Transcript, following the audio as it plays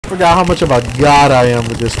Forgot how much of a god I am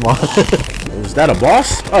with this mod. Was that a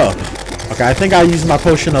boss? Oh. Okay, I think I used my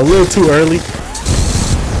potion a little too early.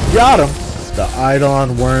 Got him. The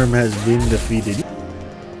Eidolon worm has been defeated.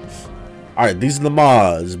 Alright, these are the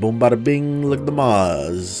mods. Boom bada bing. Look at the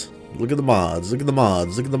mods. Look at the mods. Look at the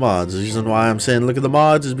mods. Look at the mods. The reason why I'm saying look at the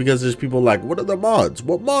mods is because there's people like, what are the mods?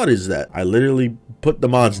 What mod is that? I literally put the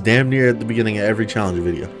mods damn near at the beginning of every challenge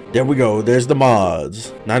video. There we go. There's the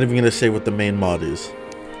mods. Not even gonna say what the main mod is.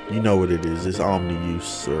 You know what it is. It's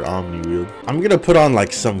omni-use or omni-wield. I'm gonna put on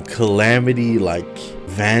like some Calamity, like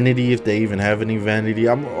vanity, if they even have any vanity.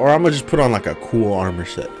 I'm gonna just put on like a cool armor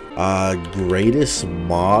set. Greatest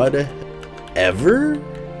mod ever?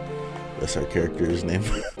 That's our character's name.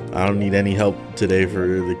 I don't need any help today for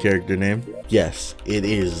the character name. Yes, it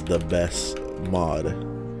is the best mod.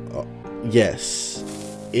 Yes,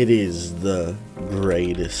 it is the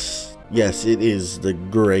greatest. Yes, it is the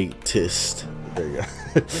greatest. There you go.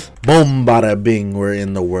 Boom, bada bing, we're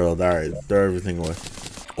in the world. All right, throw everything away.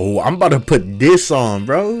 Oh, I'm about to put this on,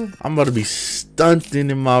 bro. I'm about to be stunting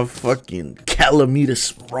in my fucking Calamity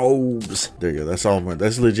robes. There you go. That's all I'm wearing.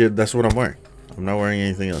 That's legit. That's what I'm wearing. I'm not wearing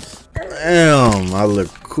anything else. Damn, I look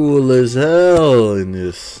cool as hell in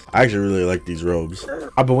this. I actually really like these robes.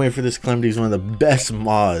 I've been waiting for this. Calamity is one of the best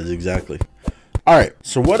mods. Exactly. Alright,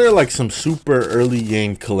 so what are like some super early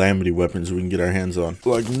game Calamity weapons we can get our hands on?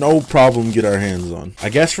 Like no problem get our hands on. I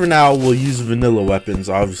guess for now we'll use vanilla weapons,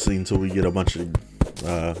 obviously, until we get a bunch of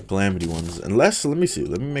Calamity ones. Unless, let me see,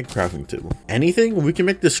 let me make a crafting table. Anything? We can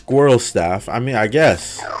make the squirrel staff. I mean, I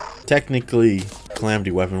guess technically Calamity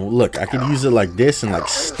weapon. Look, I could use it like this and like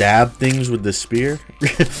stab things with the spear.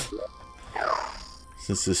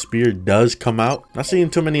 Since the spear does come out. Not seeing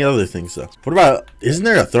too many other things though. What about, isn't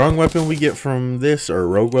there a throwing weapon we get from this, or a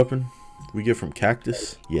rogue weapon we get from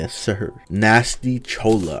cactus? Yes sir. Nasty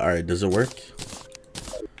chola. All right, does it work?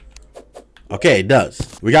 Okay, it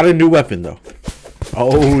does. We got a new weapon though.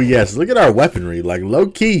 Oh yes, look at our weaponry. Like low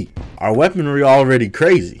key, our weaponry already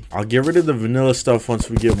crazy. I'll get rid of the vanilla stuff once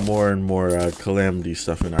we get more and more Calamity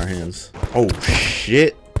stuff in our hands. Oh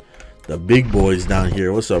shit, the big boy's down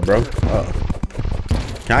here. What's up, bro? Uh-oh.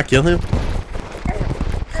 Can I kill him?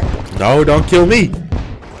 No, don't kill me.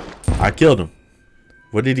 I killed him.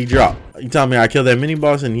 What did he drop? You telling me I killed that mini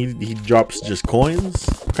boss and he drops just coins?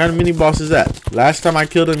 What kind of mini boss is that? Last time I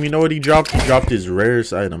killed him, you know what he dropped? He dropped his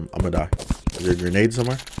rarest item. I'm gonna die. Is there a grenade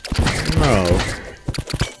somewhere? No.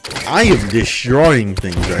 I am destroying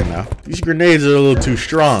things right now. These grenades are a little too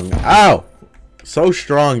strong. Ow! So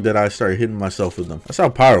strong that I start hitting myself with them. That's how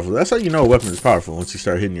powerful. That's how you know a weapon is powerful, once you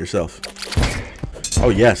start hitting yourself. Oh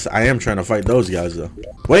yes, I am trying to fight those guys though.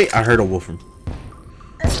 Wait, I heard a wolf from.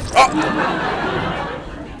 Oh!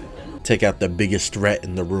 Take out the biggest threat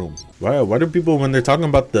in the room. Why do people, when they're talking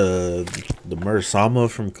about the Mursama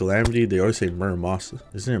from Calamity, they always say Muramasa?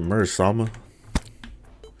 Isn't it Mursama?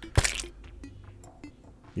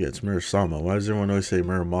 Yeah, it's Mursama. Why does everyone always say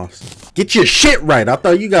Muramasa? Get your shit right. I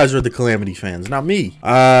thought you guys were the Calamity fans, not me.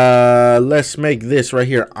 Let's make this right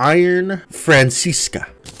here. Iron Francisca.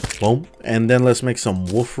 Boom. And then let's make some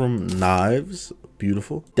wolfram knives.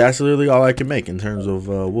 Beautiful. That's literally all I can make in terms of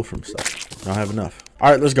wolfram stuff. I don't have enough.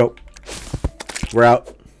 All right, let's go. We're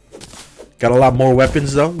out. Got a lot more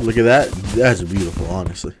weapons though. Look at that. That's beautiful,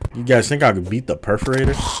 honestly. You guys think I could beat the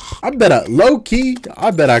perforator? I bet I, low key,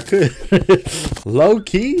 I bet I could. Low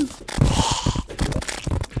key.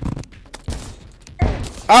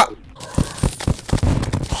 Ah.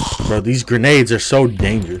 Bro, these grenades are so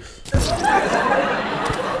dangerous.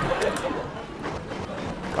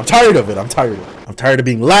 I'm tired of it. I'm tired of it. I'm tired of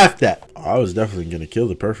being laughed at. I was definitely going to kill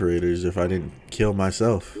the perforators if I didn't kill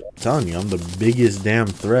myself. I'm telling you, I'm the biggest damn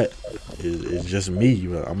threat. It's just me.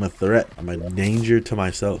 I'm a threat. I'm a danger to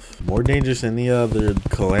myself. More dangerous than any other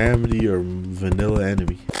Calamity or vanilla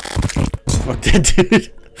enemy. Fuck that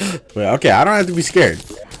dude. Wait, okay, I don't have to be scared.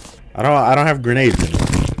 I don't have grenades in it.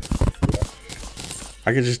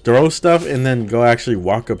 I can just throw stuff and then go actually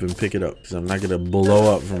walk up and pick it up. Because I'm not going to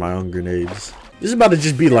blow up from my own grenades. This is about to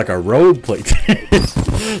just be like a rogue plate.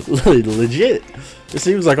 Legit. It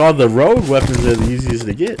seems like all the rogue weapons are the easiest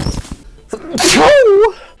to get.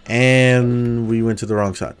 And we went to the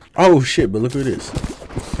wrong side. Oh shit, but look who it is.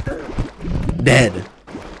 Dead.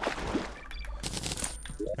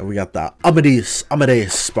 And we got the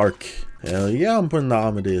Amadeus Spark. Hell yeah, I'm putting the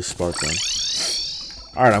Amadeus Spark on.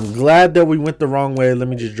 Alright, I'm glad that we went the wrong way. Let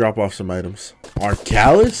me just drop off some items. Our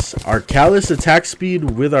callus attack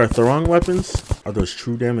speed with our throwing weapons. Are those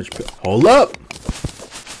true damage? Hold up.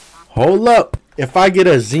 Hold up. If I get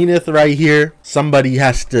a zenith right here, somebody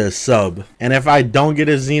has to sub. And if I don't get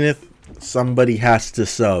a zenith, somebody has to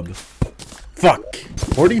sub. Fuck.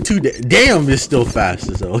 42. Damn, it's still fast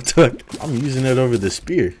as hell. I'm using it over the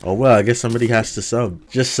spear. Oh well, I guess somebody has to sub.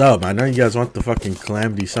 Just sub. I know you guys want the fucking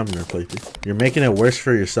Calamity Summoner playthrough. You're making it worse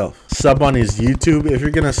for yourself. Sub on his YouTube. If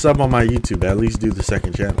you're gonna sub on my YouTube, at least do the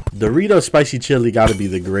second channel. Doritos spicy chili gotta be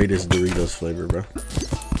the greatest Doritos flavor, bro.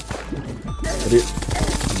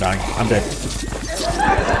 I'm dying. I'm dead.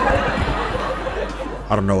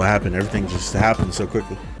 I don't know what happened. Everything just happened so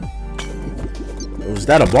quickly. Was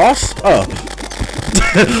that a boss? Oh.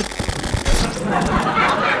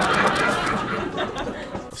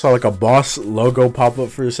 Saw like a boss logo pop up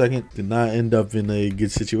for a second. Did not end up in a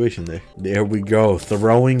good situation there. There we go.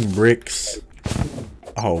 Throwing bricks.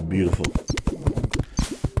 Oh, beautiful.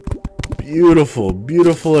 Beautiful,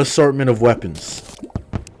 beautiful assortment of weapons.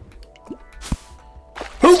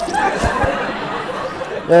 Hoop!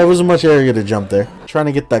 There wasn't much area to jump there. Trying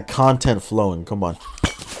to get that content flowing. Come on.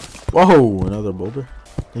 Whoa, another boulder.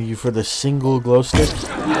 Thank you for the single glow stick.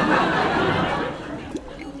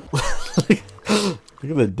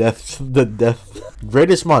 Look at the death.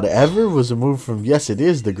 Greatest mod ever was removed from, yes, it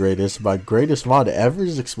is the greatest. By greatest mod ever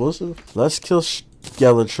is explosive. Let's kill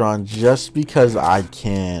Skeletron just because I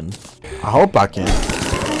can. I hope I can.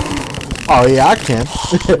 Oh yeah, I can.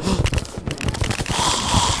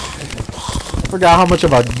 Forgot how much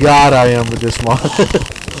of a god I am with this mod.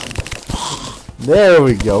 There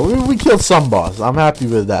we go. We killed some boss. I'm happy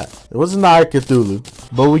with that. It wasn't the Eye of Cthulhu,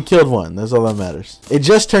 but we killed one. That's all that matters. It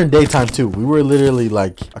just turned daytime too. We were literally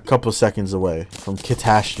like a couple seconds away from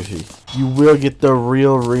catastrophe. You will get the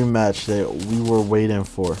real rematch that we were waiting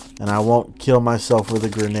for. And I won't kill myself with a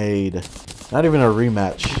grenade. Not even a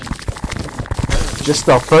rematch. Just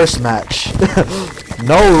the first match.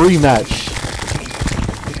 No rematch.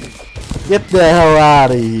 Get the hell out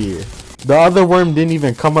of here. The other worm didn't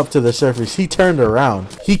even come up to the surface. He turned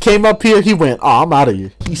around. He came up here. He went, oh, I'm out of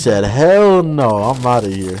here. He said, hell no, I'm out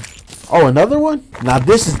of here. Oh, another one? Now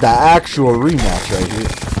this is the actual rematch right here.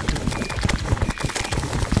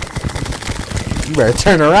 You better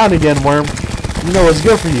turn around again, worm. You know what's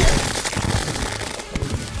good for you.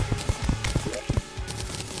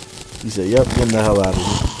 He said, yep, getting the hell out of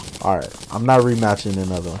here. Alright, I'm not rematching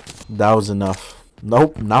another one. That was enough.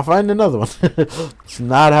 Nope, not finding another one. It's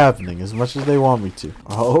not happening as much as they want me to.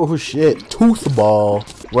 Oh shit, tooth ball.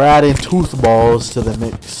 We're adding tooth balls to the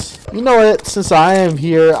mix. You know what? Since I am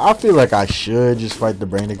here, I feel like I should just fight the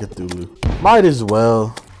Brain of Cthulhu. Might as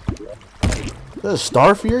well. Is that a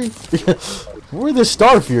Star Fury? Where'd the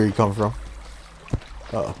Star Fury come from?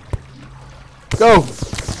 Uh-oh. Go!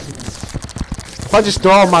 If I just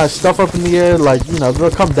throw all my stuff up in the air, like, you know,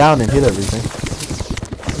 they'll come down and hit everything.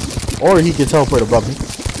 Or he can teleport above me.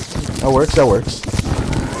 That works, that works.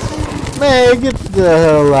 Man, get the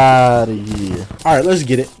hell out of here. Alright, let's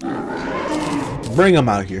get it. Bring him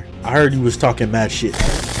out here. I heard he was talking mad shit.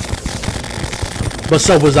 But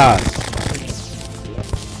so was I.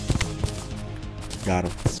 Got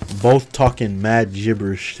him. Both talking mad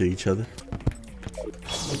gibberish to each other.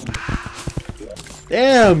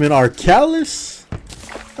 Damn, an Arcalis?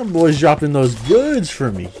 Them boys dropping those goods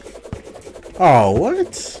for me. Oh,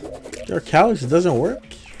 what? Arcalis doesn't work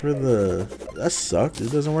for the... That sucked.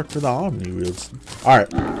 It doesn't work for the omni-wields. Alright.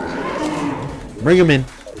 Bring him in.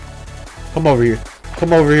 Come over here.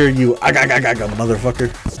 Come over here, you. I got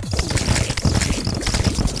motherfucker.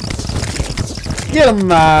 Get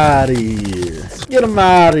him out of here. Get him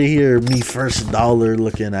out of here, me first dollar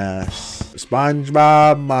looking ass.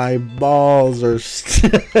 SpongeBob, my balls are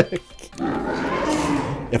stuck.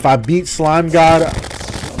 If I beat Slime God,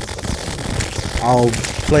 I'll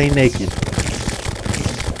play naked.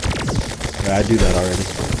 Yeah, I do that already.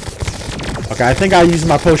 Okay, I think I used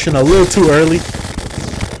my potion a little too early.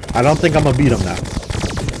 I don't think I'm gonna beat him now.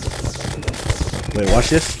 Wait, watch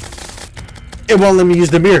this. It won't let me use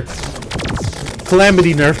the mirror.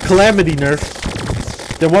 Calamity nerf. Calamity nerf.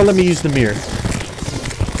 They won't let me use the mirror.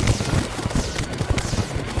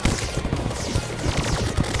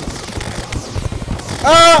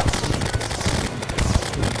 Ah!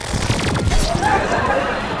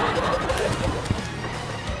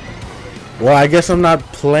 Well, I guess I'm not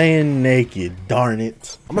playing naked, darn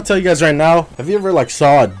it. I'm gonna tell you guys right now, have you ever like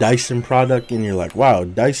saw a Dyson product and you're like, wow,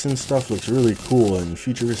 Dyson stuff looks really cool and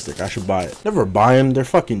futuristic, I should buy it. Never buy them, they're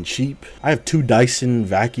fucking cheap. I have 2 Dyson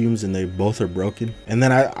vacuums and they both are broken. And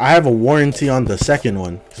then I have a warranty on the second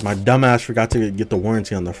one because my dumbass forgot to get the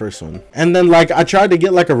warranty on the first one. And then like I tried to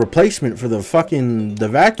get like a replacement for the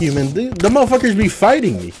vacuum and the motherfuckers be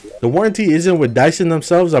fighting me. The warranty isn't with Dyson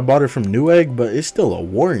themselves, I bought it from Newegg, but it's still a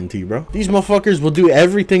warranty, bro. These motherfuckers will do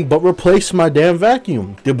everything but replace my damn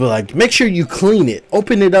vacuum. They'll be like, make sure you clean it,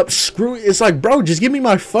 open it up, screw it. It's like, bro, just give me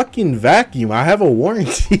my fucking vacuum. I have a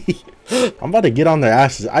warranty. I'm about to get on their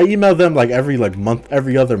asses. I email them like every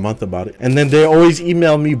other month about it, and then they always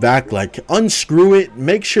email me back like, unscrew it,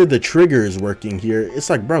 make sure the trigger is working here. It's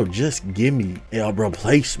like, bro, just give me a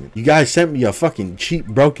replacement. You guys sent me a fucking cheap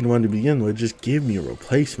broken one to begin with. Just give me a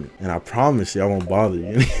replacement, and I promise you I won't bother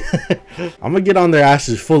you. I'm gonna get on their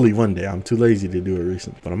asses fully one day. I'm too lazy to do it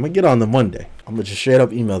recently, but I'm gonna get on them one day. I'm gonna just straight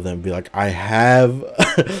up email them and be like, I have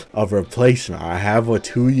a replacement. I have a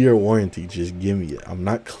 2-year warranty. Just give me it. I'm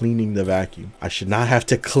not cleaning the vacuum. I should not have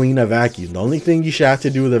to clean a vacuum. The only thing you should have to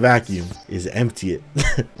do with a vacuum is empty it.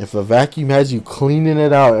 If a vacuum has you cleaning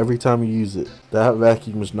it out every time you use it, that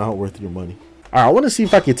vacuum is not worth your money. All right, I want to see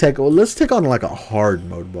if I could take, well, let's take on like a hard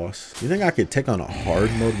mode boss. You think I could take on a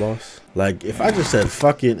hard mode boss? Like if I just said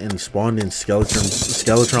fuck it and spawned in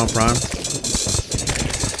Skeletron Prime?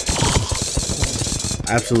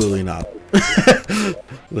 Absolutely not.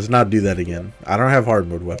 Let's not do that again. I don't have hard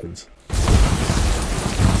mode weapons.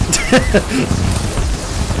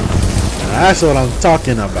 That's what I'm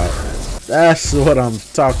talking about. That's what I'm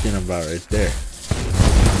talking about right there.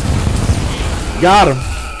 Got him.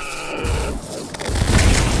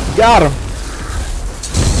 Got him.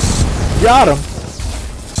 Got him.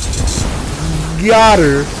 Got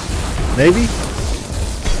her. Maybe?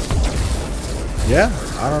 Yeah?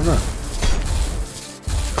 I don't know.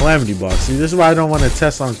 Calamity boss. See, this is why I don't want to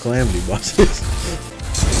test on Calamity bosses.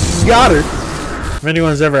 Got her. If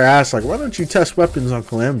anyone's ever asked, like, why don't you test weapons on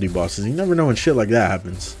Calamity bosses? You never know when shit like that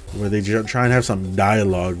happens. Where they try and have some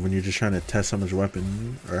dialogue when you're just trying to test how much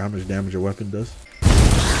weapon or how much damage your weapon does.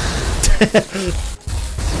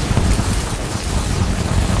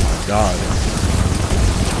 God.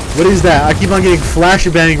 What is that? I keep on getting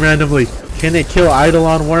flashbang randomly. Can it kill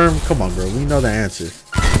Eidolon Worm? Come on, bro. We know the answer.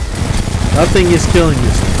 Nothing is killing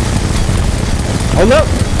this. Hold up.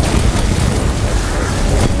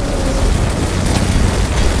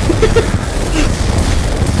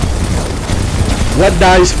 What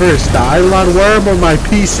dies first? The Eidolon Worm or my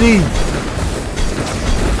PC?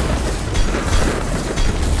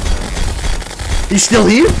 He's still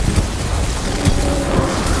here?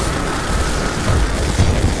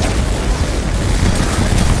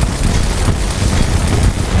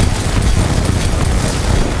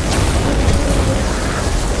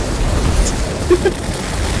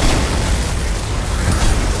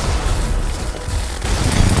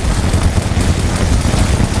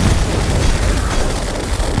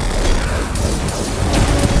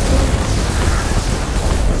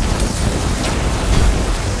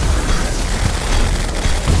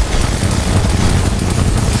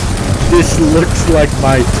 This looks like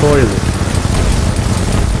my toilet.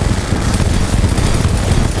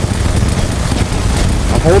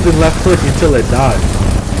 I'm holding left click until it dies.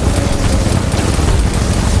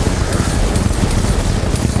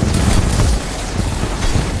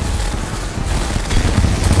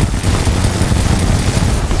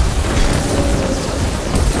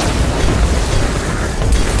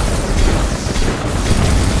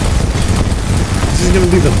 This is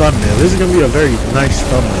gonna be the thumbnail. This is gonna be a very nice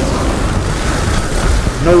thumbnail.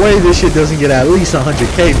 No way this shit doesn't get at least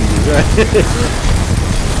 100K views, right?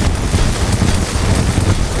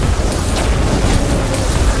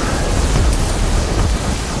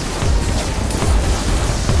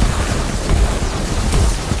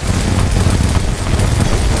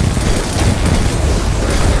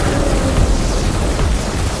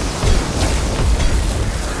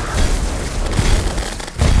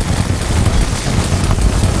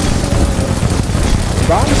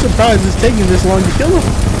 I'm surprised it's taking this long to kill him.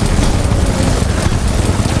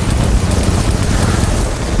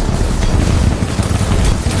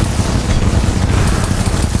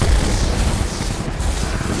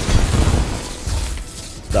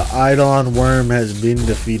 The Eidolon Worm has been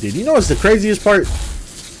defeated. You know what's the craziest part?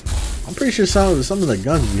 I'm pretty sure some of the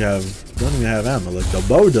guns we have don't even have ammo. Like the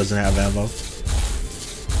bow doesn't have ammo.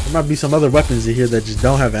 There might be some other weapons in here that just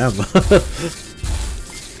don't have ammo.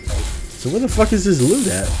 So where the fuck is this loot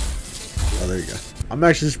at? Oh, there you go. I'm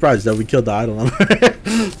actually surprised that we killed the Eidolon.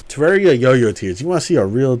 Terraria yo-yo tiers. You want to see a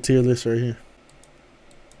real tier list right here?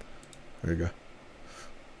 There you go.